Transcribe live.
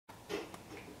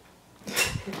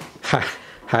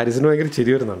ഹാരിസിന് ഭയങ്കര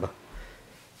ചിരി വരുന്നുണ്ടോ?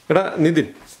 എടാ നിതിൻ,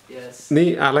 നീ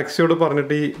അലക്സയോട്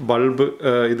പറഞ്ഞിട്ട് ഈ ബൾബ്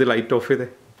ഇത് ലൈറ്റ് ഓഫ് ചെയ്തേ.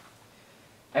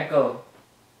 Echo,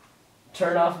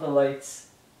 turn off the lights.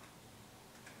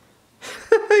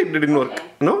 It didn't work.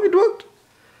 No, it worked.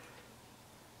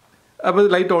 അപ്പോൾ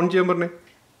ലൈറ്റ് ഓൺ ചെയ്യാൻ പറഞ്ഞേ.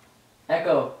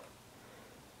 Echo,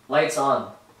 lights on.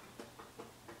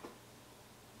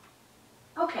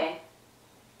 Okay.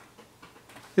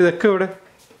 ഇതൊക്കെ ഇവിടെ.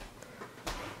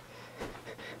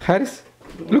 Haris,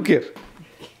 look here.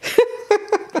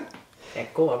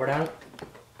 Echo അവിടെയാണ്.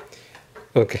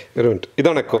 ഓക്കെ, ഒരു മിനിറ്റ്.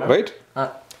 ഇതാണ് എക്കോ, റൈറ്റ്?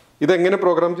 ഇതെങ്ങനെ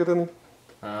പ്രോഗ്രാം ചെയ്ത നീ?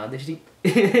 അത് ശരി.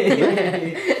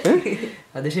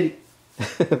 അത് ശരി.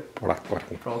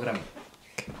 Programme.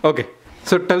 Okay,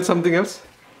 so tell something else.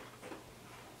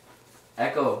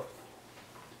 Echo,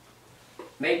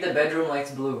 make the bedroom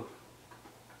lights blue.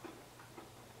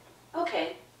 Okay.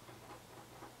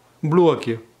 Blue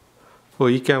ആക്കിയോ? ഓ,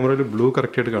 ഈ ക്യാമറയിൽ ബ്ലൂ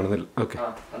കറക്റ്റായിട്ട് കാണുന്നില്ല. ഓക്കെ,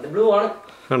 അത് ബ്ലൂ ആണ്.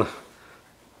 ആണോ?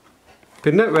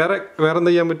 പിന്നെ വേറെ എന്താ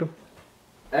ചെയ്യാൻ പറ്റും?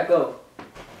 Echo,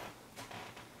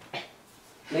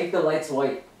 make the lights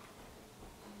white.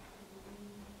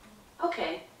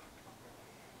 Okay.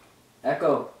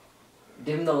 Echo,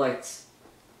 dim the lights.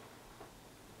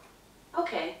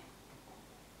 Okay.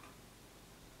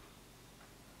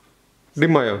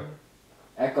 ഡിമ്മായോ?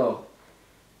 Echo,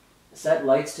 set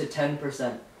lights to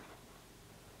 10%.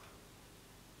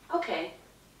 Okay.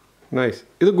 Nice.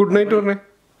 ഇത് ഗുഡ് നൈറ്റ് പറഞ്ഞേ.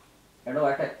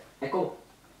 Echo,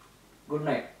 good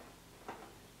night.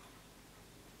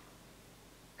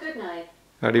 Good night.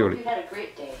 അടിപൊളി. You had a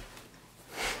great day.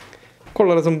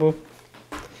 കൊള്ളാം സംഭവം.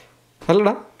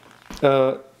 അല്ലടാ,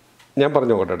 ഞാൻ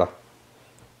പറഞ്ഞു നോക്കട്ടെടാ.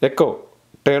 Echo,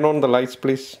 turn on the lights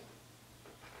please.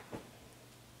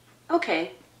 Okay.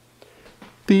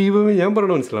 ദീപമേ, ഞാൻ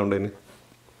പറയണ മനസ്സിലാവണ്ടേന്.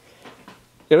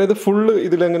 എടാ, ഇത് ഫുള്ള്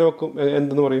ഇതിലെങ്ങനെ വെക്കും?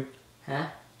 എന്തെന്ന് പറയും?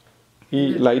 ഈ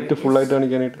ലൈറ്റ് ഫുള്ളായിട്ട്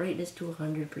കാണിക്കാനായിട്ട്. Brightness to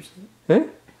 100%.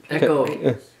 Echo,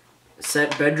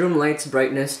 set bedroom lights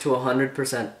brightness to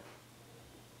 100%.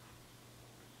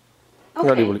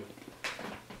 അടിപൊളി.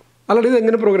 അല്ലടാ, ഇത്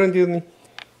എങ്ങനെ പ്രോഗ്രാം ചെയ്തു നീ?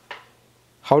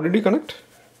 How did you connect?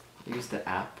 Use the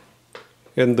app.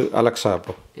 എന്ത്, അലക്സ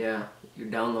ആപ്പോ? Yeah, you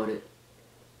download it.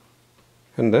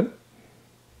 And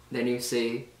then you say,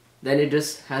 then it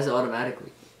just has it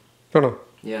automatically. ആണോ?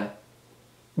 Yeah.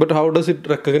 But how does it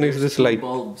recognize this light?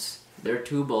 Bulbs. There are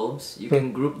 2 bulbs. You can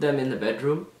group them in the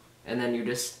bedroom and then you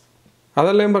just...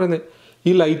 അതല്ല ഞാൻ പറയുന്നത്.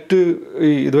 ഈ light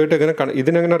ഇതുമായിട്ട് എങ്ങനെ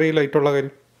ഇതിനെങ്ങനെ അറിയാം light ഉള്ള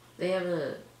കാര്യം? They have a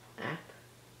app.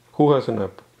 Who has an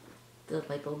app? The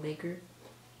light bulb maker.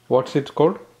 What's it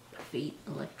called? Fate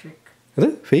Electric. അത്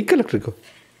ഫേക്ക് ഇലക്ട്രിക്കോ?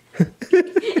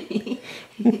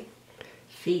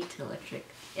 Fate Electric.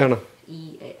 ആണോ?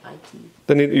 EAIT.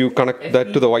 Then you connect that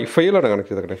to the Wi-Fi ലാണ്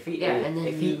കണക്ട് ചെയ്തേ. Yeah, and then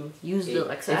you use the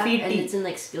Alexa app and it's in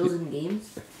like skills and games.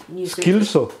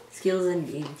 Skills or? Skills and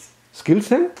games. Skills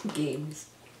and? Games.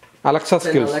 Alexa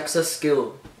skills. Alexa skill.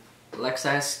 Alexa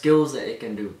has skills that it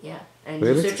can do. Yeah, and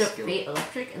really? You search up Fate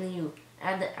Electric and then you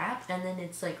add the app and then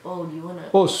it's like, oh, do you wanna...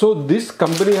 Oh, so this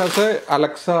company has a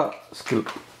Alexa skill.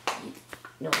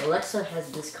 No, Alexa has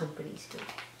this company skill.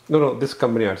 No, this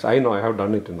company has. I know, I have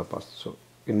done it in the past. So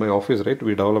in my office, right,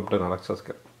 we developed an Alexa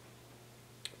skill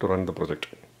to run the project.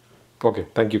 Okay,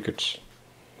 thank you, kids.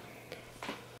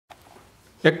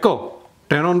 Echo,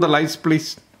 turn on the lights, please.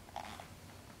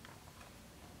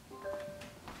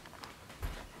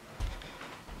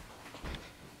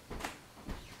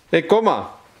 Hey, Koma.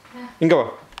 Inga va.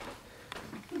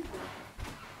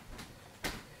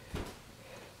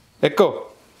 Echo,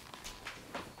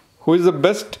 who is the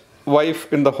best wife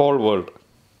in the whole world?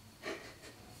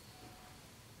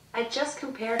 I just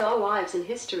compared all wives in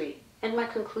history, and my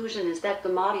conclusion is that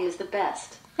Gamadi is the best.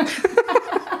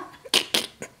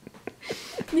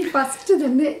 നീ first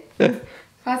തന്നെ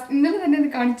ഇന്നലെ തന്നെ അത്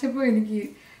കാണിച്ചപ്പോൾ എനിക്ക്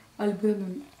അത്ഭുതം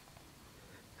തോന്നി.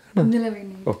 ഇന്നലെ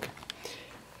വേണ്ടി. Okay.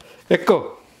 Echo,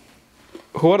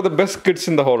 who are the best kids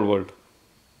in the whole world?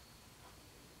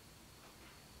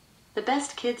 The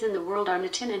best kids in the world are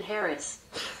Nitin and Harris.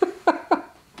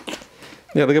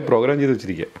 നീ അതൊക്കെ പ്രോഗ്രാം ചെയ്ത്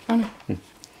വെച്ചിരിക്കുക.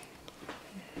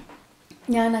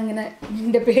 ഞാൻ അങ്ങനെ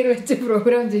നിന്റെ പേര് വെച്ച്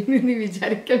പ്രോഗ്രാം ചെയ്യുമെന്ന്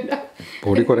വിചാരിക്കണ്ട.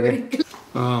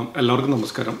 എല്ലാവർക്കും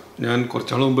നമസ്കാരം. ഞാൻ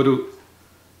കുറച്ചാൾ മുമ്പൊരു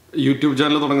യൂട്യൂബ്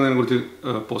ചാനൽ തുടങ്ങുന്നതിനെ കുറിച്ച്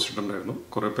പോസ്റ്റ് ഇട്ടുണ്ടായിരുന്നു.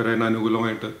 കുറേ പേര് അതിന്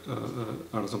അനുകൂലമായിട്ട്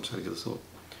ആണ് സംസാരിച്ചത്. സോ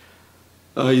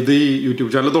ഇത് ഈ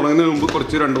യൂട്യൂബ് ചാനൽ തുടങ്ങുന്നതിന് മുമ്പ്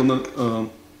കുറച്ച്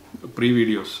 2-3 പ്രീ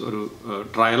വീഡിയോസ്, ഒരു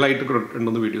ട്രയലായിട്ട്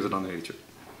 2-3 വീഡിയോസ് ഇടാമെന്ന് വിചാരിച്ചു.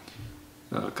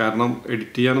 കാരണം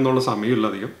എഡിറ്റ് ചെയ്യാനൊന്നുള്ള സമയമില്ല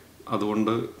അധികം.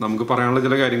 അതുകൊണ്ട് നമുക്ക് പറയാനുള്ള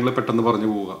ചില കാര്യങ്ങൾ പെട്ടെന്ന് പറഞ്ഞു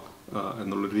പോവുക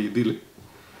എന്നുള്ളൊരു രീതിയിൽ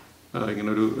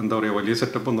ഇങ്ങനൊരു എന്താ പറയുക വലിയ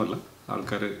സെറ്റപ്പൊന്നുമല്ല.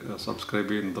 ആൾക്കാർ സബ്സ്ക്രൈബ്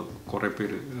ചെയ്യുന്നതോ കുറേ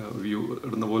പേര് വ്യൂ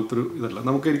ഇടുന്ന പോലത്തെ ഒരു ഇതല്ല.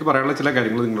 എനിക്ക് പറയാനുള്ള ചില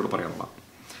കാര്യങ്ങൾ നിങ്ങളോട് പറയാനുള്ള.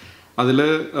 അതിൽ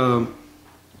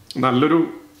നല്ലൊരു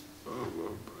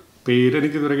പേര്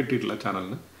എനിക്കിതുവരെ കിട്ടിയിട്ടില്ല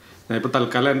ചാനലിന്. ഞാനിപ്പോൾ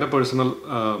തൽക്കാലം എൻ്റെ പേഴ്സണൽ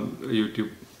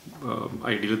യൂട്യൂബ്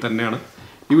ഐഡിയിൽ തന്നെയാണ്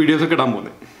ഈ വീഡിയോസൊക്കെ ഇടാൻ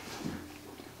പോകുന്നത്.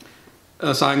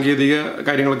 സാങ്കേതിക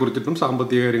കാര്യങ്ങളെക്കുറിച്ചിട്ടും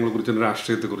സാമ്പത്തിക കാര്യങ്ങളെക്കുറിച്ചിട്ടും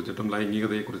രാഷ്ട്രീയത്തെക്കുറിച്ചിട്ടും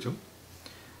ലൈംഗികതയെക്കുറിച്ചും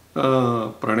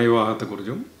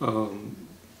പ്രണയവിവാഹത്തെക്കുറിച്ചും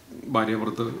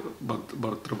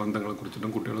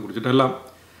ഭർത്തൃബന്ധങ്ങളെക്കുറിച്ചിട്ടും കുട്ടികളെക്കുറിച്ചിട്ടും എല്ലാം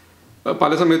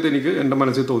പല സമയത്ത് എനിക്ക് എൻ്റെ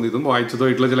മനസ്സിൽ തോന്നിയതും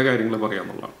വായിച്ചതുമായിട്ടുള്ള ചില കാര്യങ്ങൾ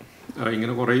പറയാമെന്നുള്ളതാണ്.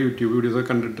 ഇങ്ങനെ കുറേ യൂട്യൂബ് വീഡിയോസൊക്കെ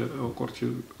കണ്ടിട്ട് കുറച്ച്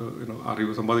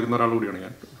അറിവ് സമ്പാദിക്കുന്ന ഒരാൾ കൂടിയാണ്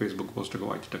ഞാൻ. ഫേസ്ബുക്ക് പോസ്റ്റൊക്കെ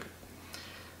വായിച്ചിട്ടൊക്കെ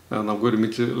നമുക്ക്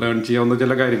ഒരുമിച്ച് ലേൺ ചെയ്യാവുന്ന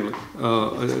ചില കാര്യങ്ങൾ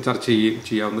ചർച്ച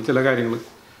ചെയ്യാവുന്ന ചില കാര്യങ്ങൾ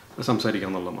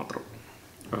സംസാരിക്കാമെന്നുള്ളത് മാത്രം.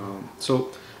 സോ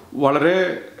വളരെ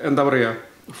എന്താ പറയുക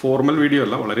ഫോർമൽ വീഡിയോ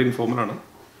അല്ല, വളരെ ഇൻഫോർമലാണ്.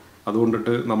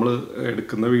 അതുകൊണ്ടിട്ട് നമ്മൾ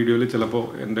എടുക്കുന്ന വീഡിയോയിൽ ചിലപ്പോൾ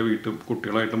എൻ്റെ വീട്ടും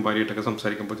കുട്ടികളായിട്ടും ഭാര്യയായിട്ടൊക്കെ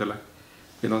സംസാരിക്കുമ്പോൾ ചില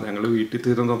ഞങ്ങൾ വീട്ടിൽ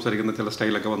തീർന്ന് സംസാരിക്കുന്ന ചില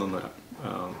സ്റ്റൈലൊക്കെ വന്നു വരാം.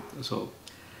 സോ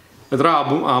എത്ര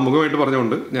ആമുഖമായിട്ട്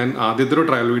പറഞ്ഞുകൊണ്ട് ഞാൻ ആദ്യത്തെ ഒരു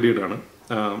ട്രയൽ വീഡിയോ ഇടാണ്.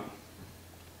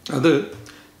 അത്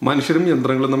മനുഷ്യരും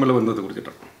യന്ത്രങ്ങളും തമ്മിലുള്ള ബന്ധത്തെ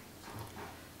കുറിച്ചിട്ടാണ്.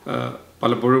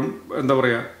 പലപ്പോഴും എന്താ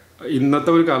പറയുക ഇന്നത്തെ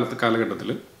ഒരു കാലഘട്ടത്തിൽ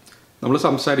നമ്മൾ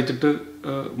സംസാരിച്ചിട്ട്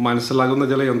മനസ്സിലാകുന്ന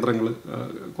ചില യന്ത്രങ്ങൾ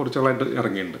കുറച്ചുകളായിട്ട്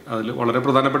ഇറങ്ങിയിട്ടുണ്ട്. അതിൽ വളരെ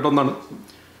പ്രധാനപ്പെട്ട ഒന്നാണ്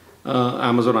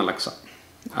ആമസോൺ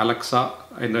അലക്സ.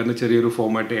 അതിൻ്റെ തന്നെ ചെറിയൊരു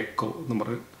ഫോമായിട്ട് എക്കോ എന്ന്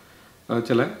പറഞ്ഞ്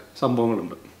ചില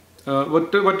സംഭവങ്ങളുണ്ട്.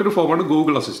 മറ്റൊരു ഫോമാണ്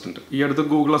ഗൂഗിൾ അസിസ്റ്റൻറ്റ്. ഈ അടുത്ത്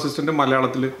ഗൂഗിൾ അസിസ്റ്റൻറ്റ്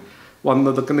മലയാളത്തിൽ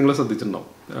വന്നതൊക്കെ നിങ്ങൾ ശ്രദ്ധിച്ചിട്ടുണ്ടാവും.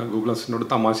 ഗൂഗിൾ അസിസ്റ്റൻറ്റോട്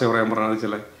തമാശ പറയാൻ പറഞ്ഞാൽ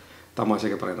ചില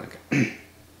തമാശയൊക്കെ പറയുന്നതൊക്കെ.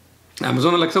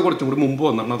 ആമസോൺ അലക്സ കുറച്ചും കൂടി മുമ്പ്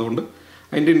വന്നതാണ്. അതുകൊണ്ട്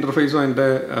അതിൻ്റെ ഇൻ്റർഫേസും അതിൻ്റെ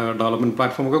ഡെവലപ്മെൻറ്റ്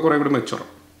പ്ലാറ്റ്ഫോമൊക്കെ കുറേ കൂടി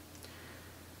മെച്ചോറാണ്.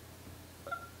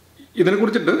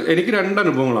 ഇതിനെക്കുറിച്ചിട്ട് എനിക്ക് 2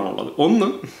 അനുഭവങ്ങളാണുള്ളത്.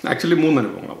 ആക്ച്വലി 3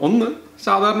 അനുഭവങ്ങളാണ്. ഒന്ന്,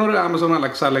 സാധാരണ ഒരു ആമസോൺ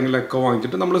അലക്സ അല്ലെങ്കിൽ എക്കോ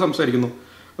വാങ്ങിച്ചിട്ട് നമ്മൾ സംസാരിക്കുന്നു.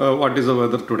 What is the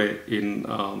weather today in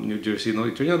new jersey എന്ന്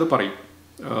ചോദിച്ചു കഴിഞ്ഞാൽ അത് പറയും.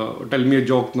 ടെൽ മി എ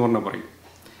ജോക്ക് എന്ന് പറഞ്ഞാൽ പറയും.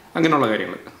 അങ്ങനെയുള്ള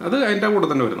കാര്യങ്ങൾ അത് അതിൻ്റെ കൂടെ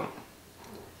തന്നെ വരുന്നതാണ്.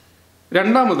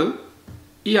 രണ്ടാമത്,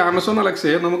 ഈ ആമസോൺ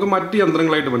അലക്സയെ നമുക്ക് മറ്റ്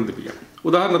യന്ത്രങ്ങളായിട്ട് ബന്ധിപ്പിക്കാം.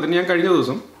 ഉദാഹരണത്തിന് ഞാൻ കഴിഞ്ഞ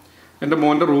ദിവസം എൻ്റെ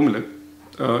മോൻ്റെ റൂമിൽ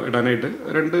ഇടാനായിട്ട്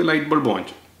 2 ലൈറ്റ് ബൾബ്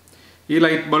വാങ്ങിച്ചു. ഈ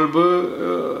ലൈറ്റ് ബൾബ്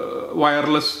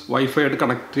വയർലെസ് വൈഫൈ ആയിട്ട്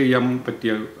കണക്ട് ചെയ്യാൻ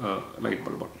പറ്റിയ ലൈറ്റ്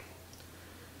ബൾബാണ്.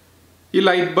 ഈ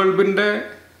ലൈറ്റ് ബൾബിൻ്റെ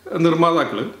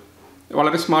നിർമ്മാതാക്കൾ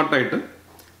വളരെ സ്മാർട്ടായിട്ട്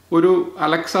ഒരു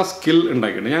അലക്സ സ്കിൽ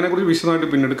ഉണ്ടാക്കിയിട്ടുണ്ട്. ഞാനെക്കുറിച്ച് വിശദമായിട്ട്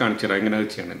പിന്നീട് കാണിച്ചു തരാം എങ്ങനെ അത്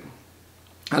ചെയ്യണമെന്ന്.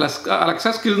 അലക്സ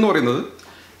സ്കിൽ എന്ന് പറയുന്നത്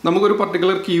നമുക്കൊരു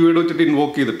പർട്ടിക്കുലർ കീവേഡ് വെച്ചിട്ട്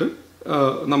ഇൻവോക്ക് ചെയ്തിട്ട്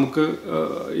നമുക്ക്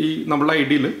ഈ നമ്മളുടെ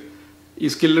ഐഡിയയിൽ ഈ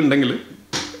സ്കില്ലുണ്ടെങ്കിൽ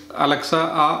അലക്സ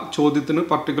ആ ചോദ്യത്തിന്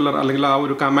പർട്ടിക്കുലർ അല്ലെങ്കിൽ ആ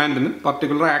ഒരു കമാൻഡിന്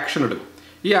പർട്ടിക്കുലർ ആക്ഷൻ എടുക്കും.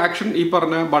 ഈ ആക്ഷൻ ഈ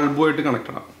പറഞ്ഞ ബൾബുമായിട്ട്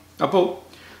കണക്റ്റഡ് ആണ്. അപ്പോൾ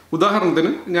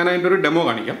ഉദാഹരണത്തിന് ഞാൻ അതിൻ്റെ ഒരു ഡെമോ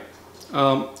കാണിക്കാം.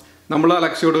 നമ്മൾ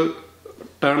അലക്സയോട്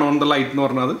ടേൺ ഓൺ ദ ലൈറ്റ് എന്ന്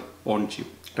പറഞ്ഞാൽ അത് ഓൺ ചെയ്യും,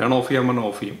 ടേൺ ഓഫ് ചെയ്യാൻ പറഞ്ഞാൽ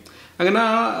ഓഫ് ചെയ്യും. അങ്ങനെ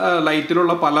ആ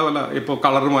ലൈറ്റിലുള്ള പല ഇപ്പോൾ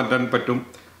കളർ മാറ്റാൻ പറ്റും,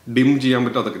 ഡിം ചെയ്യാൻ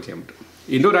പറ്റും, അതൊക്കെ ചെയ്യാൻ പറ്റും.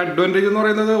 ഇതിൻ്റെ ഒരു അഡ്വാൻറ്റേജ് എന്ന്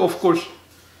പറയുന്നത് ഓഫ് കോഴ്സ്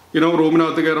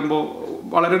റൂമിനകത്ത് കയറുമ്പോൾ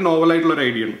വളരെ നോവലായിട്ടുള്ളൊരു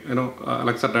ഐഡിയ ആണ്.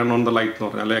 Alexa turn on the light എന്ന്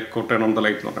പറഞ്ഞാൽ അല്ലെങ്കിൽ echo turn on the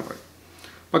light എന്ന് പറഞ്ഞാൽ പറയും.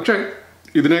 പക്ഷേ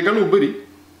ഇതിനേക്കാൾ ഉപരി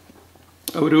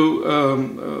ഒരു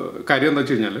കാര്യം എന്താ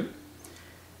വെച്ച് കഴിഞ്ഞാൽ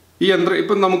ഈ യന്ത്രം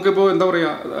ഇപ്പം നമുക്കിപ്പോൾ എന്താ പറയുക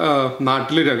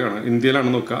നാട്ടിലൊരാണ്, ഇന്ത്യയിലാണ്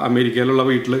നോക്കുക, അമേരിക്കയിലുള്ള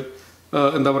വീട്ടിൽ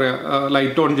എന്താ പറയുക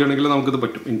ലൈറ്റ് ഓൺ ചെയ്യണമെങ്കിൽ നമുക്കിത്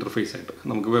പറ്റും. ഇൻ്റർഫേസ് ആയിട്ട്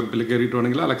നമുക്ക് വെബിൽ കയറിയിട്ട്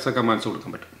വേണമെങ്കിൽ അലക്സ കമാൻഡ്സ്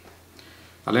കൊടുക്കാൻ പറ്റും.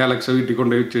 അല്ലെങ്കിൽ അലക്സ വീട്ടിൽ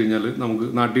കൊണ്ടുപോയി വെച്ച് കഴിഞ്ഞാൽ നമുക്ക്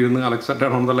നാട്ടിൽ നിന്ന് Alexa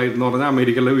turn on the light എന്ന് പറഞ്ഞാൽ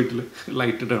അമേരിക്കയിലെ വീട്ടിൽ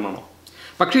ലൈറ്റ് ടേൺ ആണോ.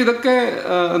 പക്ഷേ ഇതൊക്കെ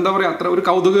എന്താ പറയുക അത്ര ഒരു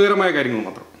കൗതുകകരമായ കാര്യങ്ങൾ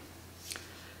മാത്രം.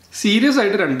 സീരിയസ്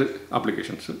ആയിട്ട് 2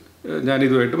 ആപ്ലിക്കേഷൻസ് ഞാൻ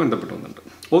ഇതുമായിട്ട് ബന്ധപ്പെട്ട് വന്നിട്ടുണ്ട്.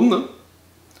 ഒന്ന്,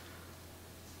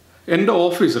 എൻ്റെ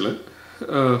ഓഫീസിൽ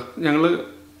ഞങ്ങൾ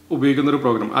ഉപയോഗിക്കുന്നൊരു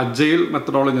പ്രോഗ്രാം അജൈൽ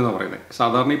മെത്തഡോളജി എന്നാണ് പറയുന്നത്.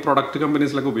 സാധാരണ ഈ പ്രൊഡക്റ്റ്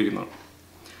കമ്പനീസിലൊക്കെ ഉപയോഗിക്കുന്നതാണ്.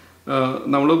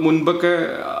 നമ്മൾ മുൻപൊക്കെ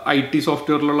IT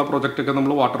സോഫ്റ്റ്വെയറിലുള്ള പ്രൊജക്റ്റൊക്കെ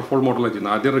നമ്മൾ വാട്ടർഫോൾ മോഡലാണ്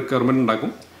ചെയ്യുന്നത്. ആദ്യം റിക്വയർമെൻറ്റ്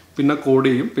ഉണ്ടാക്കും, പിന്നെ കോഡ്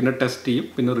ചെയ്യും, പിന്നെ ടെസ്റ്റ് ചെയ്യും,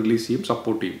 പിന്നെ റിലീസ് ചെയ്യും,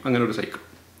 സപ്പോർട്ട് ചെയ്യും, അങ്ങനെ ഒരു സൈക്കിൾ.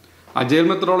 അജൈൽ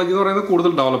മെത്തഡോളജി എന്ന് പറയുന്നത്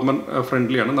കൂടുതൽ ഡെവലപ്മെൻറ്റ്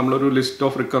ഫ്രണ്ട്ലിയാണ്. നമ്മളൊരു ലിസ്റ്റ്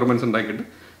ഓഫ് റിക്വയർമെൻറ്റ്സ് ഉണ്ടാക്കിയിട്ട്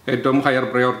ഏറ്റവും ഹയർ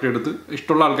പ്രയോറിറ്റി എടുത്ത്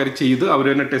ഇഷ്ടമുള്ള ആൾക്കാർ ചെയ്ത് അവർ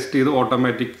തന്നെ ടെസ്റ്റ് ചെയ്ത്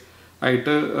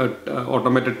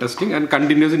automated testing and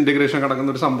continuous integration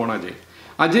കിടക്കുന്ന ഒരു സംഭവമാണ്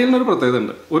അജൈലിനൊരു പ്രത്യേകത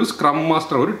ഉണ്ട്. ഒരു സ്ക്രം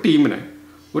മാസ്റ്റർ ഒരു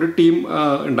ടീം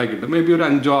ഉണ്ടാക്കിയിട്ട് മേ ബി ഒരു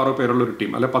 5-6 പേരുള്ള ഒരു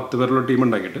ടീം അല്ലെ 10 പേരുള്ള ടീം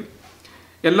ഉണ്ടാക്കിയിട്ട്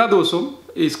എല്ലാ ദിവസവും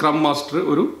ഈ സ്ക്രം മാസ്റ്റർ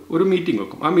ഒരു മീറ്റിംഗ്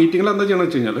വെക്കും. ആ മീറ്റിങ്ങിൽ എന്താ ചെയ്യണമെന്ന്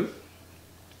വെച്ച് കഴിഞ്ഞാൽ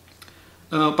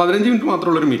 15 മിനിറ്റ്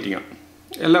മാത്രമുള്ളൊരു മീറ്റിംഗാണ്.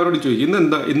 എല്ലാവരോടും ചോദിക്കും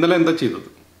ഇന്നലെ എന്താ ചെയ്തത്,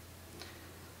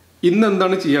 ഇന്ന്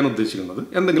എന്താണ് ചെയ്യാൻ ഉദ്ദേശിക്കുന്നത്,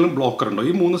 എന്തെങ്കിലും ബ്ലോക്കർ ഉണ്ടോ,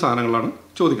 ഈ 3 സാധനങ്ങളാണ്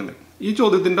ചോദിക്കുന്നത്. ഈ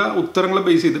ചോദ്യത്തിൻ്റെ ഉത്തരങ്ങളെ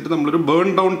ബേസ് ചെയ്തിട്ട് നമ്മളൊരു ബേൺ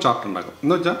ഡൗൺ ചാർട്ട് ഉണ്ടാക്കും.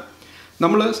 എന്ന് വെച്ചാൽ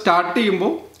നമ്മൾ സ്റ്റാർട്ട്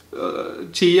ചെയ്യുമ്പോൾ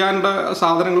ചെയ്യേണ്ട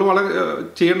സാധനങ്ങൾ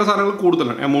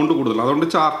കൂടുതലാണ്, എമൗണ്ട് കൂടുതലാണ്. അതുകൊണ്ട്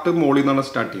ചാർട്ട് മുകളിൽ നിന്നാണ്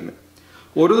സ്റ്റാർട്ട് ചെയ്യുന്നത്.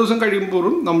 ഓരോ ദിവസം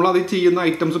കഴിയുമ്പോഴും നമ്മളത് ചെയ്യുന്ന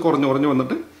ഐറ്റംസ് കുറഞ്ഞ്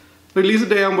വന്നിട്ട് റിലീസ്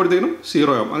ഡേ ആകുമ്പോഴത്തേക്കും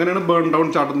 0 ആവും. അങ്ങനെയാണ് ബേൺ ഡൗൺ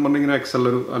ചാർട്ട് എന്ന് പറഞ്ഞിങ്ങനെ എക്സൽ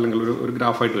അല്ലെങ്കിൽ ഒരു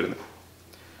ഗ്രാഫായിട്ട് വരുന്നത്.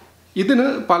 ഇതിന്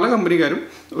പല കമ്പനിക്കാരും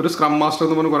ഒരു സ്ക്രം മാസ്റ്റർ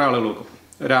എന്ന് പറഞ്ഞ കുറേ ആളുകൾ വെക്കും.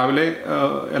 രാവിലെ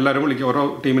എല്ലാവരും വിളിക്കുക, ഓരോ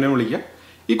ടീമിനെ വിളിക്കുക,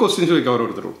 ഈ ക്വസ്റ്റ്യൻസ് ചോദിക്കുക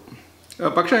ഓരോരുത്തരും.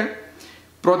 പക്ഷേ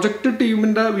പ്രൊജക്റ്റ്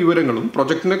ടീമിൻ്റെ വിവരങ്ങളും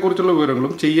പ്രൊജക്റ്റിനെ കുറിച്ചുള്ള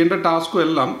വിവരങ്ങളും ചെയ്യേണ്ട ടാസ്കും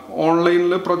എല്ലാം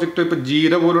ഓൺലൈനിൽ പ്രൊജക്റ്റ് ഇപ്പോൾ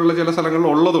ജീര പോലുള്ള ചില സ്ഥലങ്ങളിൽ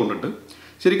ഉള്ളതുകൊണ്ടിട്ട്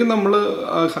ശരിക്കും നമ്മൾ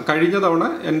കഴിഞ്ഞ തവണ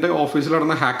എൻ്റെ ഓഫീസിൽ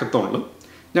നടന്ന ഹാക്കത്തോണിൽ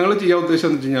ഞങ്ങൾ ചെയ്യാൻ ഉദ്ദേശം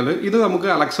എന്ന് വെച്ച് കഴിഞ്ഞാൽ ഇത് നമുക്ക്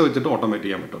അലക്സ വെച്ചിട്ട് ഓട്ടോമേറ്റ്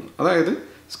ചെയ്യാൻ പറ്റും. അതായത്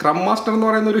സ്ക്രം മാസ്റ്റർ എന്ന്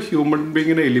പറയുന്ന ഒരു ഹ്യൂമൻ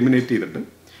ബീങ്ങിനെ എലിമിനേറ്റ് ചെയ്തിട്ട്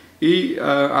ഈ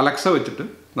അലക്സ വെച്ചിട്ട്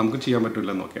നമുക്ക് ചെയ്യാൻ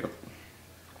പറ്റില്ല എന്ന് നോക്കിയത്.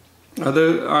 അത്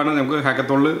ആണ് നമുക്ക്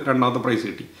ഹാക്കത്തോണിൽ 2ാമത്തെ പ്രൈസ്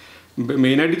കിട്ടി.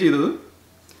 മെയിനായിട്ട് ചെയ്തത്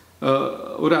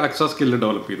ഒരു അലക്സ സ്കില്ല്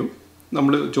ഡെവലപ്പ് ചെയ്തു.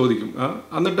 നമ്മൾ ചോദിക്കും,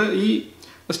 എന്നിട്ട് ഈ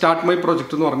സ്റ്റാർട്ട് മൈ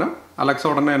പ്രൊജക്റ്റ് എന്ന് പറഞ്ഞാൽ അലക്സ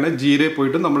ഉടനെ തന്നെ ജീരയിൽ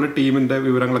പോയിട്ട് നമ്മൾ ടീമിൻ്റെ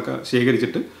വിവരങ്ങളൊക്കെ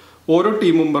ശേഖരിച്ചിട്ട് ഓരോ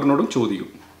ടീം മെമ്പറിനോടും ചോദിക്കും,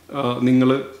 നിങ്ങൾ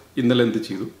ഇന്നലെ എന്ത്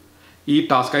ചെയ്തു, ഈ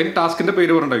ടാസ്ക്, അതിന് ടാസ്കിൻ്റെ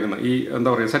പേര് പറഞ്ഞിരിക്കുന്നത് ഈ എന്താ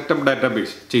പറയുക സെറ്റപ്പ്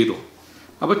ഡാറ്റാബേസ് ചെയ്തു.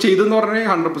 അപ്പോൾ ചെയ്തെന്ന് പറഞ്ഞാൽ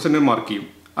 100% മാർക്ക് ചെയ്യും.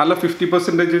 അല്ല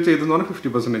 50% ചെയ്തെന്ന് പറഞ്ഞാൽ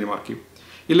 50% മാർക്ക് ചെയ്യും.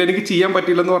 ഇല്ല എനിക്ക് ചെയ്യാൻ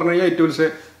പറ്റില്ലെന്ന് പറഞ്ഞു കഴിഞ്ഞാൽ it will say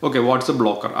okay what's a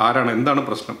blocker, ആരാണ് എന്താണ്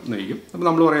പ്രശ്നം എന്ന് ചോദിക്കും. അപ്പോൾ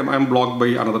നമ്മൾ പറയാം I M block by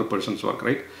another persons work,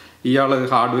 right. ഇയാൾ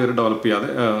ഹാർഡ്വെയർ ഡെവലപ്പ് ചെയ്യാതെ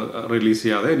റിലീസ്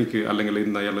ചെയ്യാതെ എനിക്ക്, അല്ലെങ്കിൽ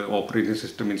ഇന്ന് അയാൾ ഓപ്പറേറ്റിംഗ്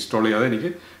സിസ്റ്റം ഇൻസ്റ്റാൾ ചെയ്യാതെ എനിക്ക്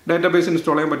ഡാറ്റാബേസ്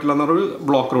ഇൻസ്റ്റാൾ ചെയ്യാൻ പറ്റില്ല എന്നൊരു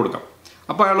ബ്ലോക്കർ കൊടുക്കാം.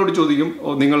 അപ്പോൾ അയാളോട് ചോദിക്കും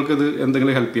നിങ്ങൾക്കിത്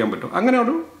എന്തെങ്കിലും ഹെൽപ്പ് ചെയ്യാൻ പറ്റും. അങ്ങനെ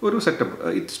ഒരു സെറ്റപ്പ്,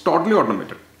 ഇറ്റ്സ് ടോട്ടലി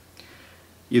ഓട്ടോമേറ്റഡ്.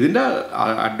 ഇതിൻ്റെ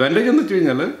അഡ്വാൻറ്റേജ് എന്ന് വെച്ച്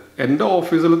കഴിഞ്ഞാൽ എൻ്റെ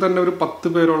ഓഫീസിൽ തന്നെ ഒരു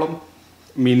 10 പേരോളം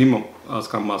മിനിമം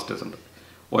സ്ക്രം മാസ്റ്റേഴ്സ് ഉണ്ട്.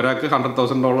 ഒരാൾക്ക്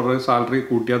 $100,000 സാലറി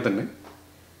കൂട്ടിയാൽ തന്നെ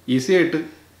ഈസി ആയിട്ട്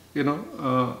യുനോ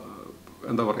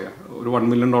എന്താ പറയുക ഒരു $1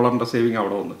 million സേവിങ്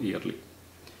അവിടെ വന്നു ഇയർലി.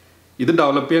 ഇത്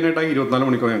ഡെവലപ്പ് ചെയ്യാനായിട്ടാണ് 24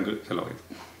 മണിക്കൂർ ഞങ്ങൾക്ക് ചിലവായത്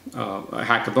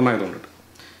ഹാക്കത്തോൺ ആയതുകൊണ്ടിട്ട്.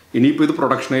 ഇനിയിപ്പോൾ ഇത്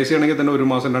പ്രൊഡക്ഷനൈസ് ചെയ്യണമെങ്കിൽ തന്നെ 1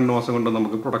 മാസം 2 മാസം കൊണ്ട്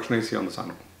നമുക്ക് പ്രൊഡക്ഷനൈസ് ചെയ്യാവുന്ന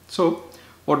സാധനം. സോ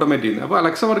ഓട്ടോമേറ്റ് ചെയ്യുന്നത്. അപ്പോൾ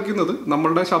അലക്സ വർക്ക് ചെയ്യുന്നത്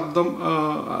നമ്മളുടെ ശബ്ദം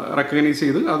റെക്കഗ്നൈസ്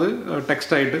ചെയ്ത് അത്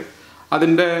ടെക്സ്റ്റായിട്ട്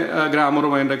അതിൻ്റെ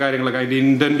ഗ്രാമറും അതിൻ്റെ കാര്യങ്ങളൊക്കെ അതിൻ്റെ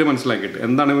ഇൻറ്റൻറ്റ് മനസ്സിലാക്കിയിട്ട്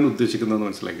എന്താണ് ഇവൻ ഉദ്ദേശിക്കുന്നതെന്ന്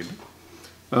മനസ്സിലാക്കിയിട്ട്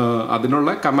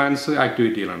അതിനുള്ള കമാൻഡ്സ്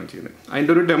ആക്ടിവേറ്റ് ചെയ്യലാണ് ചെയ്യുന്നത്.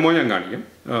 അതിൻ്റെ ഒരു ഡെമോ ഞാൻ കാണിക്കാം.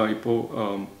 ഇപ്പോൾ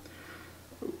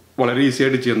വളരെ ഈസി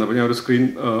ആയിട്ട് ചെയ്യുന്നത്. അപ്പോൾ ഞാൻ ഒരു സ്ക്രീൻ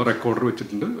റെക്കോർഡർ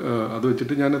വെച്ചിട്ടുണ്ട്. അത്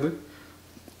വെച്ചിട്ട് ഞാനത്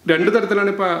 2 തരത്തിലാണ്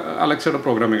ഇപ്പോൾ അലക്സയുടെ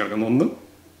പ്രോഗ്രാമിങ് കിടക്കുന്നത്. ഒന്ന്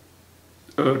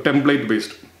ടെംപ്ലേറ്റ്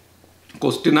ബേസ്ഡ്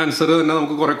ക്വസ്റ്റ്യൻ ആൻസർ തന്നെ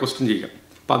നമുക്ക് കുറേ ക്വസ്റ്റ്യൻ ചെയ്യാം.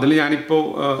 അപ്പോൾ അതിൽ ഞാനിപ്പോൾ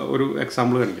ഒരു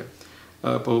എക്സാമ്പിൾ കാണിക്കാം.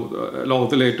 ഇപ്പോൾ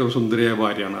ലോകത്തിലെ ഏറ്റവും സുന്ദരിയായ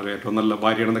ഭാര്യയാണ്, അല്ലെങ്കിൽ ഏറ്റവും നല്ല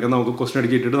ഭാര്യയാണെന്നൊക്കെ നമുക്ക് ക്വസ്റ്റ്യൻ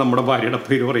അടിച്ചിട്ട് നമ്മുടെ ഭാര്യയുടെ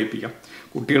പേര് പറയിപ്പിക്കാം.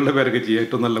 കുട്ടികളുടെ പേരൊക്കെ ചെയ്യുക,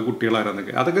 ഏറ്റവും നല്ല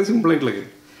കുട്ടികളാരെന്നൊക്കെ, അതൊക്കെ സിമ്പിളായിട്ടുള്ള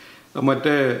കാര്യം.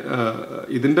 മറ്റേ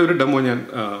ഇതിൻ്റെ ഒരു ഡെമോ ഞാൻ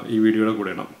ഈ വീഡിയോയുടെ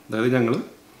കൂടെ ഇടാം. അതായത് ഞങ്ങൾ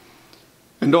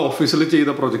എൻ്റെ ഓഫീസിൽ ചെയ്ത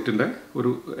പ്രൊജക്റ്റിൻ്റെ ഒരു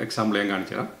എക്സാമ്പിൾ ഞാൻ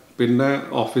കാണിച്ചു തരാം. പിന്നെ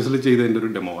ഓഫീസിൽ ചെയ്തതിൻ്റെ ഒരു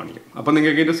ഡെമോ കാണിക്കാം. അപ്പം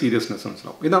നിങ്ങൾക്ക് ഇതിൻ്റെ സീരിയസ്നെസ്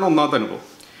മനസ്സിലാവും. ഇതാണ് 1ാമത്തെ അനുഭവം.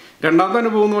 2ാമത്തെ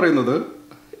അനുഭവം എന്ന് പറയുന്നത്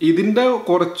ഇതിൻ്റെ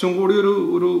കുറച്ചും കൂടി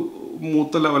ഒരു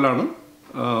മൂത്ത ലെവലാണ്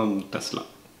ടെസ്ല.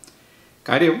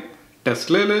 കാര്യം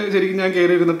ടെസ്ലയിൽ ശരിക്കും ഞാൻ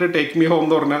കയറി ഇരുന്നിട്ട് ടേക്ക് മീ ഹോം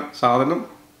എന്ന് പറഞ്ഞ സാധനം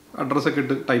അഡ്രസ്സൊക്കെ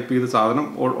ഇട്ട് ടൈപ്പ് ചെയ്ത് സാധനം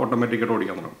ഓട്ടോമാറ്റിക്കായിട്ട്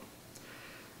ഓടിക്കാൻ തുടങ്ങും.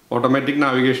 ഓട്ടോമാറ്റിക്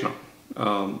നാവിഗേഷനാണ്.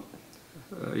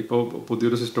 ഇപ്പോൾ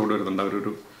പുതിയൊരു സിസ്റ്റം കൂടെ വരുന്നുണ്ട്.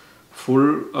 അവരൊരു ഫുൾ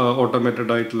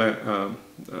ഓട്ടോമേറ്റഡ് ആയിട്ടുള്ള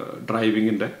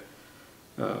ഡ്രൈവിങ്ങിൻ്റെ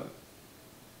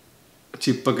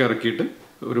ചിപ്പൊക്കെ ഇറക്കിയിട്ട്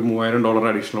ഒരു $3000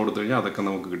 അഡീഷണൽ കൊടുത്തു കഴിഞ്ഞാൽ അതൊക്കെ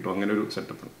നമുക്ക് കിട്ടും. അങ്ങനെ ഒരു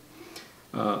സെറ്റപ്പാണ്.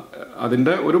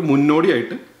 അതിൻ്റെ ഒരു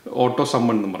മുന്നോടിയായിട്ട് ഓട്ടോ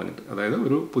സമ്മൺ എന്ന് പറഞ്ഞിട്ട്, അതായത്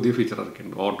ഒരു പുതിയ ഫീച്ചർ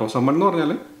ഇറക്കിയിട്ടുണ്ട്. ഓട്ടോ സമ്മൺ എന്ന്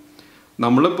പറഞ്ഞാൽ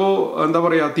നമ്മളിപ്പോൾ എന്താ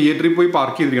പറയുക തിയേറ്ററിൽ പോയി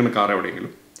പാർക്ക് ചെയ്തിരിക്കണം കാർ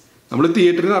എവിടെയെങ്കിലും. നമ്മൾ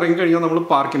തിയേറ്ററിൽ നിന്ന് ഇറങ്ങി കഴിഞ്ഞാൽ നമ്മൾ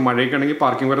പാർക്കിംഗ് മഴയൊക്കെയാണെങ്കിൽ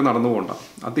പാർക്കിംഗ് വരെ നടന്നു പോകണ്ട.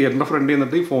 ആ തിയേറ്ററിൻ്റെ ഫ്രണ്ടിൽ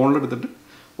നിന്നിട്ട് ഈ ഫോണിലെടുത്തിട്ട്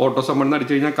ഓട്ടോ സമ്മൺ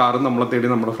അടിച്ചു കഴിഞ്ഞാൽ കാറ് നമ്മളെ തേടി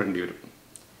നമ്മുടെ ഫ്രണ്ടിൽ വരും.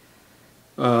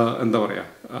 എന്താ പറയുക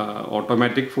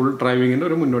ഓട്ടോമാറ്റിക് ഫുൾ ഡ്രൈവിങ്ങിൻ്റെ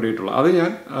ഒരു മുന്നോടിയായിട്ടുള്ള അത്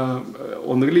ഞാൻ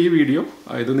ഒന്നുകിൽ ഈ വീഡിയോ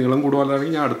ഇത് നീളം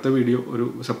കൂടുതലാണെങ്കിൽ ഞാൻ അടുത്ത വീഡിയോ ഒരു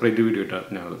സെപ്പറേറ്റ് വീഡിയോ ആയിട്ടാണ്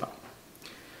ഞാനെടുത്താം.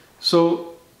 സോ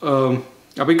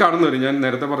അപ്പോൾ ഈ കാണുന്നവർ ഞാൻ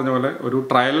നേരത്തെ പറഞ്ഞ പോലെ ഒരു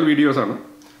ട്രയൽ വീഡിയോസാണ്.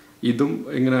 ഇതും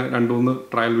ഇങ്ങനെ 2-3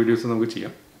 ട്രയൽ വീഡിയോസ് നമുക്ക്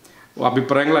ചെയ്യാം.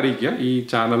 അഭിപ്രായങ്ങൾ അറിയിക്കുക. ഈ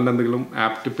ചാനലിൻ്റെ എന്തെങ്കിലും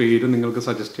ആപ്റ്റ് പേര് നിങ്ങൾക്ക്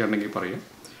സജസ്റ്റ് ചെയ്യണമെങ്കിൽ പറയാം.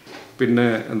 പിന്നെ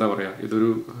എന്താ പറയുക ഇതൊരു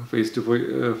ഫേസ് ടു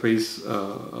ഫേസ്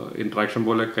ഇൻട്രാക്ഷൻ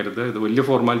പോലെ കരുതുക. ഇത് വലിയ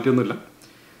ഫോർമാലിറ്റി ഒന്നുമില്ല.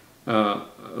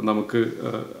 നമുക്ക്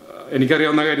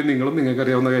എനിക്കറിയാവുന്ന കാര്യം നിങ്ങളും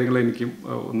നിങ്ങൾക്കറിയാവുന്ന കാര്യങ്ങൾ എനിക്കും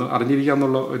ഒന്ന്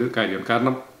അറിഞ്ഞിരിക്കാമെന്നുള്ള ഒരു കാര്യമാണ്.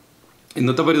 കാരണം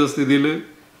ഇന്നത്തെ പരിസ്ഥിതിയിൽ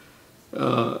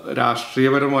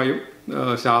രാഷ്ട്രീയപരമായും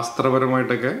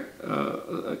ശാസ്ത്രപരമായിട്ടൊക്കെ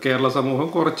കേരള സമൂഹം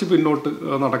കുറച്ച് പിന്നോട്ട്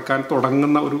നടക്കാൻ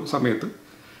തുടങ്ങുന്ന ഒരു സമയത്ത്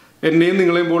എന്നെയും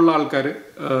നിങ്ങളെയും പോലുള്ള ആൾക്കാർ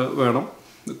വേണം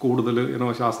കൂടുതൽ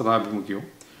ശാസ്ത്രാഭിമുഖ്യവും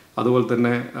അതുപോലെ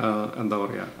തന്നെ എന്താ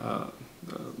പറയുക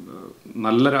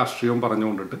നല്ല രാഷ്ട്രീയവും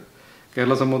പറഞ്ഞുകൊണ്ടിട്ട്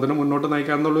കേരള സമൂഹത്തിനെ മുന്നോട്ട്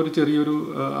നയിക്കുക എന്നുള്ളൊരു ചെറിയൊരു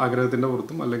ആഗ്രഹത്തിൻ്റെ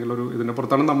പുറത്തും അല്ലെങ്കിൽ ഒരു ഇതിൻ്റെ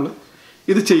പുറത്താണ് നമ്മൾ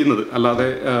ഇത് ചെയ്യുന്നത്. അല്ലാതെ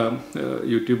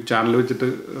യൂട്യൂബ് ചാനൽ വെച്ചിട്ട്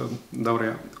എന്താ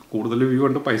പറയുക കൂടുതൽ വ്യൂ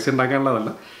കൊണ്ട് പൈസ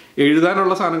ഉണ്ടാക്കാനുള്ളതല്ല.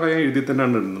 എഴുതാനുള്ള സാധനങ്ങൾ ഞാൻ എഴുതി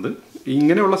തന്നെയാണ് ഇടുന്നത്.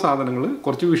 ഇങ്ങനെയുള്ള സാധനങ്ങൾ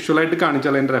കുറച്ച് വിഷ്വലായിട്ട്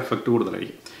കാണിച്ചാൽ അതിൻ്റെ എഫക്റ്റ്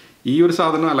കൂടുതലായിരിക്കും. ഈ ഒരു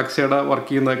സാധനം അലക്സയുടെ വർക്ക്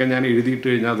ചെയ്യുന്നതൊക്കെ ഞാൻ എഴുതിയിട്ട്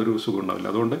കഴിഞ്ഞാൽ അതൊരു സുഖം ഉണ്ടാവില്ല.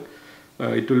 അതുകൊണ്ട്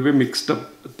it will be mixed up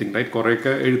thing, right?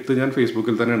 കുറേയൊക്കെ എഴുത്ത് ഞാൻ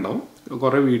ഫേസ്ബുക്കിൽ തന്നെ ഉണ്ടാവും,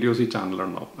 കുറേ വീഡിയോസ് ഈ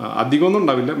ചാനലുണ്ടാവും. അധികമൊന്നും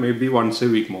ഉണ്ടാവില്ല, may be once A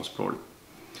week most probably.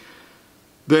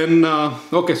 Then,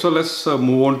 okay, so let's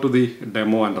move on to the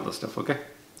demo and other stuff, okay?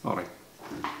 All right.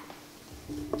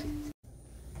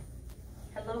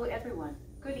 Hello everyone,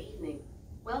 good evening.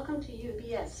 Welcome to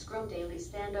UBS Scrum Daily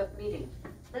Stand-Up Meeting.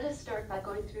 Let us start by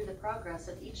going through the progress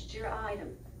of each JIRA item.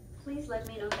 Please let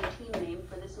me know the team name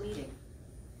for this meeting.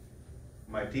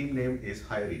 My team name is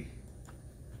Hussain.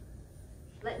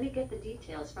 Let me get the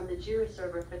details from the JIRA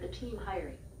server for the team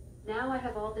Hussain. Now I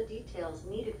have all the details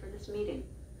needed for this meeting.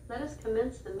 Let us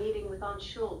commence the meeting with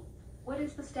Anshul. What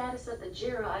is the status of the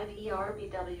JIRA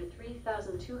IVERBW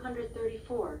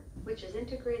 3234, which is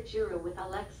integrate JIRA with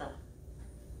Alexa?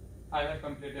 I have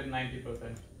completed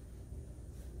 90%.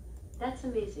 That's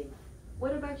amazing.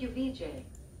 What about you, Vijay?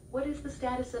 What is the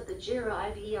status of the JIRA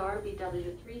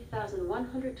IVERBW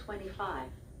 3125,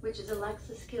 which is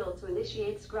Alexa's skill to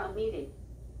initiate Scrum meeting?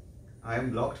 I am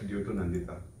blocked due to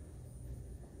Nandita.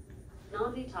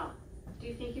 Nandita, do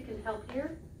you think you can help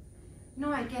here? No,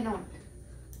 I cannot.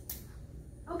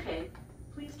 Okay,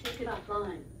 please take it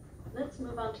offline. Let's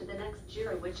move on to the next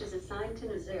JIRA, which is assigned to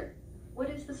Nazir. What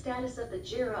is the status of the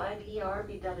JIRA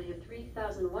IVERBW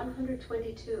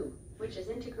 3122, which is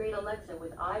integrate Alexa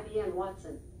with IBM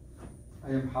Watson? I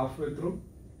am halfway through.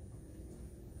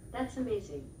 That's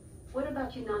amazing. What about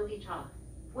you, Nandita?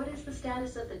 What is the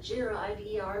status of the JIRA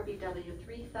IVERBW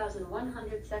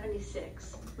 3176,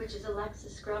 which is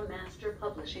Alexa's Scrum Master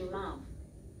Publishing Mom?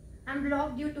 I'm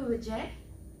blocked due to Vijay.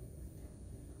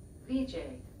 Vijay,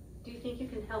 do you think you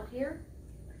can help here?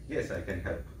 Yes, I can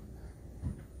help.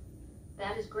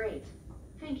 That is great.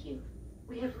 Thank you.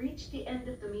 We have reached the end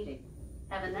of the meeting.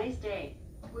 Have a nice day.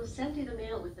 We'll send you the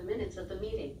mail with the minutes of the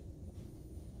meeting.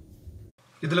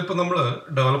 ഇതിലിപ്പോൾ നമ്മൾ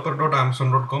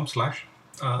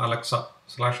developer.amazon.com/alexa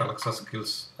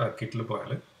skills കിറ്റിൽ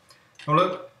പോയാൽ നമ്മൾ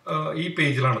ഈ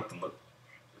പേജിലാണ് എത്തുന്നത്.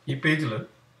 ഈ പേജിൽ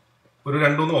ഒരു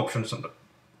 2-3 options ഉണ്ട്.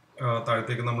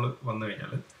 താഴത്തേക്ക് നമ്മൾ വന്നു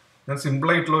കഴിഞ്ഞാൽ ഞാൻ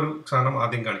സിമ്പിളായിട്ടുള്ളൊരു സാധനം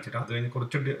ആദ്യം കാണിച്ചിട്ട് അത് കഴിഞ്ഞ്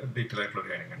കുറച്ച് ഡീറ്റെയിൽ ആയിട്ടുള്ളൊരു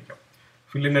കാര്യം കാണിക്കാം.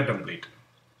 Fill in A template.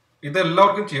 ഇത്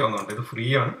എല്ലാവർക്കും ചെയ്യാവുന്നതാണ്. ഇത് ഫ്രീ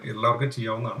ആണ്, എല്ലാവർക്കും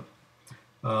ചെയ്യാവുന്നതാണ്.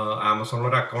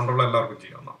 ആമസോണിലൊരു അക്കൗണ്ടുള്ള എല്ലാവർക്കും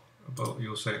ചെയ്യാവുന്നതാണ്. അപ്പോൾ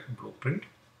യൂസ് എ ബ്ലൂ പ്രിൻറ്റ്.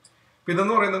 അപ്പോൾ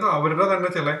ഇതെന്ന് പറയുന്നത് അവരുടെ തന്നെ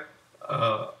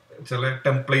ചില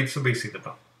ടെംപ്ലേറ്റ്സ് ബേസ്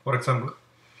ചെയ്തിട്ടാണ്. For example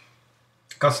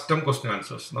custom question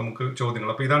answers, നമുക്ക് ചോദ്യങ്ങൾ.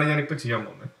 അപ്പോൾ ഇതാണ് ഞാനിപ്പോൾ ചെയ്യാൻ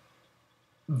പോകുന്നത്.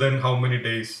 Then how many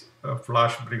days,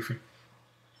 flash briefing,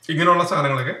 ഇങ്ങനെയുള്ള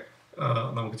സാധനങ്ങളൊക്കെ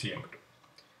നമുക്ക് ചെയ്യാൻ പറ്റും.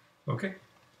 Okay,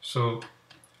 so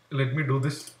let me do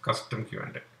this custom Q&A.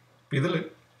 അപ്പം ഇതിൽ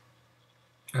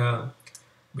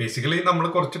ബേസിക്കലി നമ്മൾ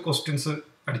കുറച്ച് ക്വസ്റ്റ്യൻസ്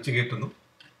അടിച്ചു കയറ്റുന്നു,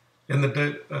 എന്നിട്ട്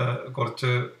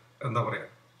കുറച്ച് എന്താ പറയുക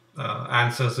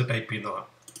ആൻസേഴ്സ് ടൈപ്പ് ചെയ്യുന്നതാണ്.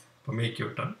 അപ്പം മേക്ക് യു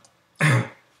ടേൺ.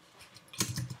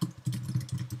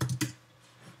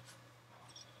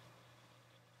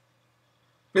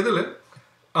 ഇതിൽ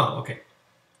ഓക്കെ,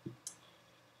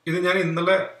 ഇത് ഞാൻ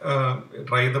ഇന്നലെ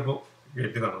ട്രൈ ചെയ്തപ്പോൾ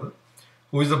കേട്ടതാണത്.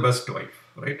 Who is the best wife,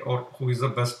 right? Or who is the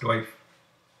best wife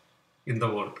in the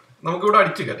world. നമുക്കിവിടെ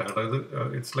അടിച്ചു കയറ്റാം കേട്ടോ. ഇത്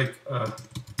ഇറ്റ്സ് ലൈക്ക്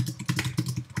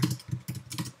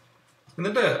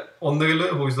എന്നിട്ട് ഒന്നുകിൽ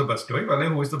who is the best wife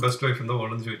അല്ലെങ്കിൽ who is the best wife in the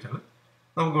world എന്ന് ചോദിച്ചാൽ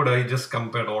നമുക്കിവിടെ I just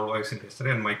compared all wives in history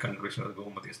and my conclusion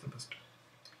Gomathi is the best.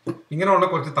 ഇങ്ങനെയുള്ള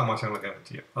കുറച്ച് തമാശകളൊക്കെ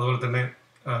ചെയ്യാം. അതുപോലെ തന്നെ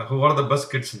who are the best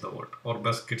kids in the world, or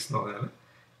best kids എന്ന് പറഞ്ഞാൽ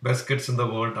best kids in the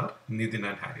world R Nitin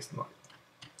and Haris എന്ന് പറയും.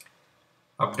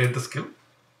 Update the skill.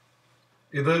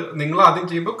 ഇത് നിങ്ങൾ ആദ്യം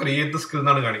ചെയ്യുമ്പോൾ ക്രിയേറ്റ് ദ സ്കിൽ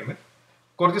എന്നാണ് കാണിക്കുന്നത്.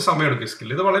 കുറച്ച് സമയം എടുക്കും സ്കിൽ.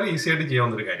 ഇത് വളരെ ഈസി ആയിട്ട്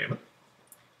ചെയ്യാവുന്നൊരു കാര്യമാണ്.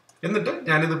 എന്നിട്ട്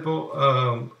ഞാനിതിപ്പോൾ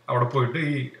അവിടെ പോയിട്ട്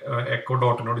ഈ എക്കോ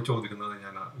ഡോട്ടിനോട് ചോദിക്കുന്നത്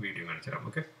ഞാൻ ആ വീഡിയോ കാണിച്ചു തരാം.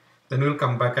 Okay, then will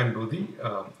come back and do the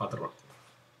other one.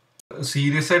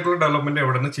 Serious ആയിട്ടുള്ള ഡെവലപ്മെൻറ്റ്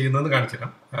എവിടെ നിന്ന് ചെയ്യുന്നതെന്ന് കാണിച്ചു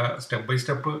തരാം. സ്റ്റെപ്പ് ബൈ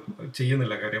സ്റ്റെപ്പ്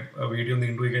ചെയ്യുന്നില്ല, കാര്യം വീഡിയോ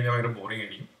നീണ്ടുപോയി കഴിഞ്ഞാൽ ഭയങ്കര ബോറിംഗ്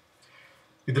ആയിരിക്കും.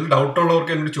 ഇതിൽ ഡൗട്ട്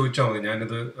ഉള്ളവർക്ക് എന്നോട് ചോദിച്ചാൽ മതി.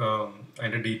 ഞാനിത്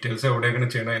അതിൻ്റെ ഡീറ്റെയിൽസ് എവിടെയൊക്കെയാണ്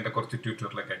ചെയ്യണം അതിൻ്റെ കുറച്ച്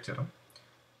ട്യൂറ്റോറിയലൊക്കെ അയച്ചു തരാം.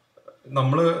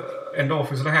 നമ്മൾ എൻ്റെ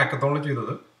ഓഫീസിലെ ഹാക്കത്തോണിൽ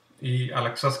ചെയ്തത് ഈ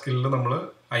അലക്സ സ്കില്ലിൽ നമ്മൾ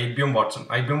IBM വാട്സൺ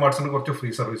കുറച്ച് ഫ്രീ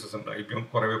സർവീസസ് ഉണ്ട്. IBM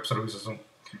കുറേ വെബ് സർവീസസും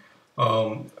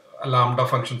ലാംഡ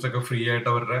ഫങ്ഷൻസ് ഒക്കെ ഫ്രീ ആയിട്ട്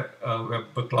അവരുടെ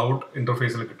വെബ് ക്ലൗഡ്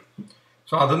ഇൻ്റർഫേസിൽ കിട്ടും.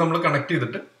 സോ അത് നമ്മൾ കണക്ട്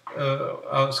ചെയ്തിട്ട്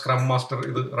സ്ക്രം മാസ്റ്റർ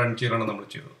ഇത് റൺ ചെയ്യലാണ് നമ്മൾ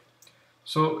ചെയ്തത്.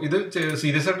 സോ ഇത്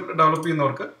സീരിയസ് ആയിട്ട് ഡെവലപ്പ്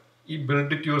ചെയ്യുന്നവർക്ക് ഈ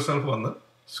ബിൽഡ് ഇറ്റ് യുവർ സെൽഫ് വന്ന്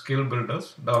സ്കിൽ ബിൽഡേഴ്സ്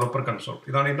ഡെവലപ്പർ കൺസോൾ,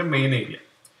 ഇതാണ് ഇതിൻ്റെ മെയിൻ ഏരിയ.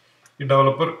 ഈ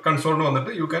ഡെവലപ്പർ കൺസോളിന്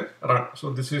വന്നിട്ട് you can run. So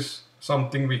this is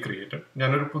something we created.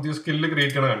 ഞാനൊരു പുതിയ സ്കില്ല്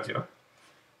ക്രിയേറ്റ് ചെയ്യണം കാണിച്ചു തരാം.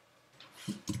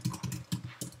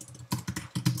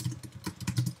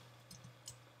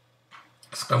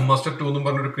 സ്ക്രം മാസ്റ്റർ 2 എന്നും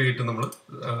പറഞ്ഞൊരു ക്രിയേറ്റ് നമ്മൾ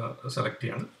സെലക്ട്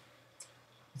ചെയ്യാണ്.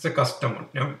 It's A custom.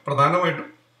 ഞാൻ പ്രധാനമായിട്ടും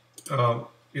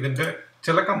ഇതിൻ്റെ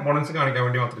ചില കമ്പോണൻസ് കാണിക്കാൻ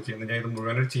വേണ്ടി മാത്രമേ ചെയ്യുന്നത്, ഞാൻ ഇത്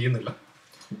മുഴുവനായിട്ട് ചെയ്യുന്നില്ല.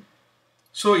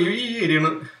 സോ ഈ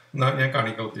ഏരിയയാണ് ഞാൻ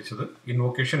കാണിക്കാൻ ഉദ്ദേശിച്ചത്.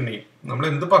 ഇൻവോക്കേഷൻ നെയിം, നമ്മൾ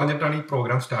എന്ത് പറഞ്ഞിട്ടാണ് ഈ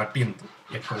പ്രോഗ്രാം സ്റ്റാർട്ട് ചെയ്യുന്നത്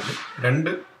എക്കോയിൽ.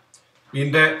 2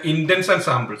 ഇതിൻ്റെ ഇൻറ്റൻസ് ആൻഡ്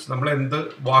സാമ്പിൾസ്, നമ്മൾ എന്ത്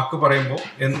വാക്ക് പറയുമ്പോൾ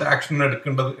എന്ത് ആക്ഷൻ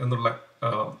എടുക്കേണ്ടത് എന്നുള്ള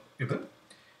ഇത്.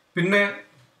 പിന്നെ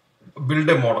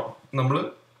ബിൽഡ് എ മോഡൽ, നമ്മൾ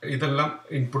ഇതെല്ലാം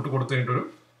ഇൻപുട്ട് കൊടുത്തു കഴിഞ്ഞിട്ടൊരു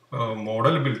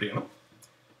മോഡൽ ബിൽഡ് ചെയ്യണം.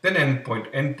 ദെൻ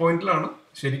എൻഡ് പോയിന്റിലാണ്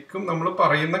ശരിക്കും നമ്മൾ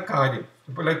പറയുന്ന കാര്യം.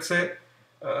 ഇപ്പോൾ ലെറ്റ്സ് സേ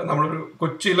നമ്മളൊരു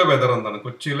കൊച്ചിയിലെ വെതർ എന്താണ്,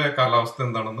 കൊച്ചിയിലെ കാലാവസ്ഥ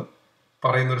എന്താണെന്ന്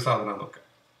പറയുന്നൊരു സാധനമാണെന്നൊക്കെ.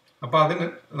 അപ്പോൾ അതിന്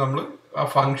നമ്മൾ ആ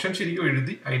ഫങ്ഷൻ ശരിക്കും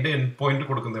എഴുതി അതിൻ്റെ എൻഡ് പോയിന്റ്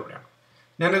കൊടുക്കുന്നത് എവിടെയാണ്.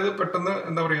 ഞാനിത് പെട്ടെന്ന്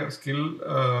എന്താ പറയുക, സ്കിൽ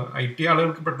IT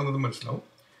ആളുകൾക്ക് പെട്ടെന്ന് ഇത് മനസ്സിലാവും.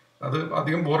 അത്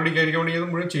അധികം ബോറടിക്കാതിരിക്കാൻ വേണ്ടി അത്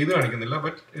മുഴുവൻ ചെയ്ത് കാണിക്കുന്നില്ല.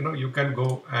 But you can go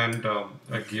and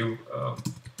give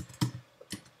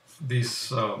these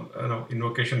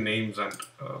invocation names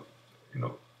and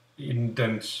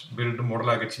intense build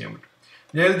മോഡലൊക്കെ ചെയ്യാൻ പറ്റും.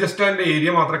 ഞാനിത് ജസ്റ്റ് അതിൻ്റെ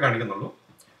ഏരിയ മാത്രമേ കാണിക്കുന്നുള്ളൂ.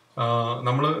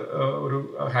 നമ്മൾ ഒരു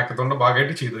ഹാക്കത്തോണിൻ്റെ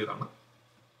ഭാഗമായിട്ട് ചെയ്ത ഇതാണ്.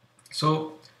 സോ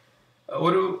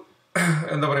ഒരു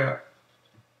എന്താ പറയുക,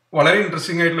 വളരെ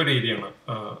ഇൻട്രസ്റ്റിംഗ് ആയിട്ടുള്ളൊരു ഏരിയയാണ്.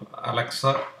 അലക്സ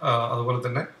അതുപോലെ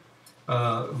തന്നെ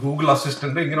ഗൂഗിൾ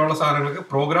അസിസ്റ്റൻ്റ് ഇങ്ങനെയുള്ള സാധനങ്ങളൊക്കെ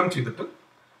പ്രോഗ്രാം ചെയ്തിട്ട്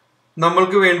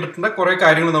നമ്മൾക്ക് വേണ്ടിയിട്ടുള്ള കുറേ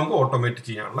കാര്യങ്ങൾ നമുക്ക് ഓട്ടോമേറ്റ്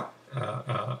ചെയ്യാനുള്ള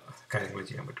കാര്യങ്ങൾ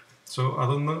ചെയ്യാൻ പറ്റും. സോ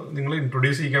അതൊന്ന് നിങ്ങൾ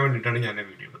ഇൻട്രൊഡ്യൂസ് ചെയ്യാൻ വേണ്ടിയിട്ടാണ് ഞാൻ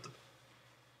വീഡിയോ എടുത്തത്.